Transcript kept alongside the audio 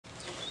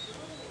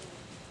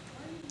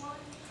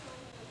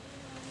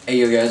Hey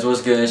yo guys,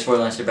 what's good? It's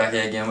Lunch back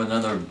here again with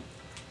another...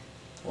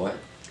 What?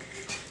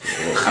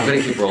 I'm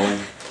gonna keep rolling.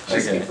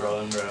 Just Okay. keep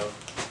rolling, bro.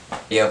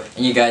 Yo,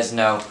 and you guys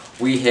know,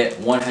 we hit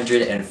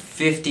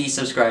 150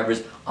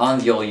 subscribers on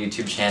the old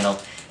YouTube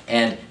channel,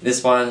 and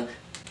this one...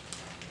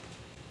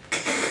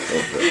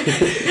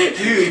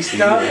 Dude,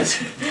 stop! Bro,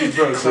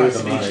 it's not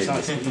speech, it's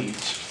not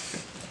speech.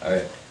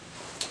 Alright.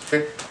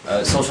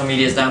 Social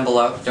media is down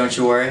below, don't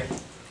you worry.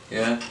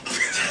 Yeah?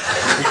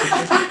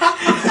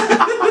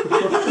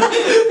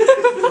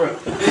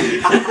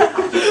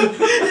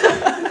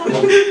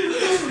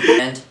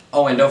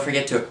 and don't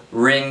forget to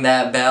ring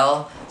that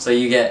bell so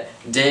you get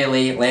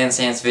daily Land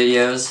Sans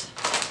videos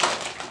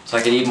so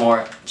I can eat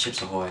more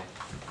Chips Ahoy.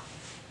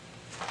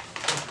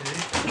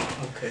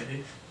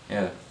 Okay.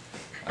 Yeah.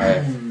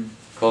 Alright.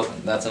 Cool.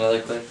 That's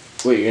another clip.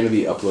 Wait, you're gonna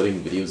be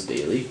uploading videos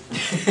daily?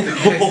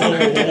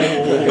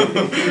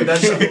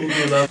 That's a who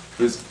we love.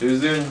 Who's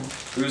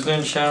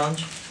doing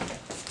challenge?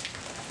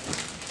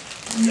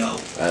 No.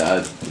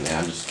 Nah,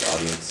 I'm just the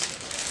audience.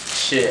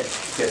 Shit.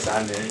 Guess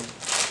I'm in.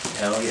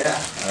 Hell yeah.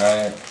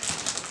 Alright.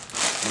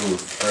 Ooh,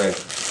 alright.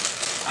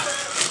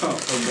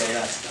 Okay,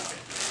 that's not.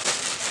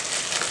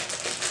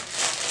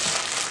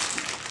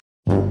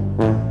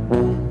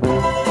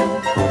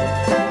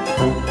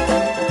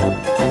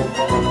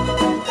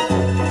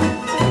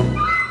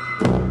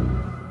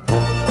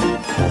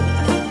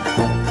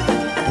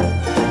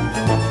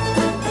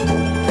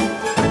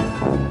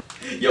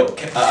 Yo,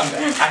 I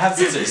have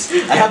scissors.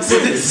 I have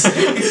scissors.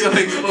 He's gonna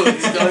explode.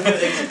 He's gonna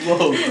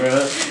explode,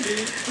 bro.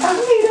 I'm a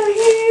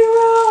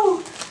hero!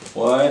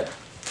 What?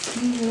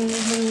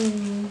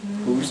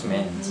 Who's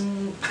man's?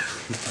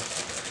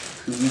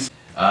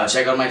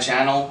 Check out my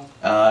channel,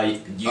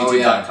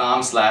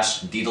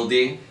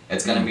 youtube.com/deedledee.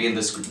 It's gonna be in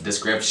the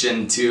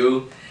description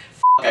too.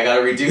 I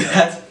gotta redo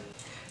that.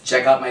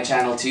 Check out my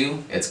channel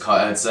too. It's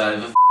called,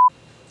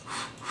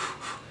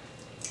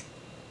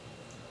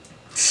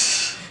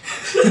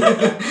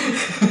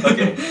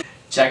 okay.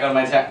 Check out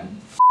my channel.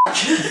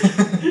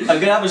 I'm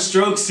gonna have a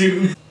stroke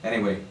soon.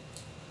 Anyway.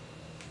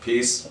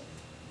 Peace.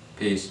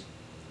 Peace.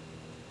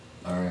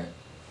 Alright.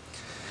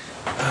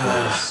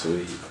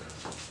 Sweet.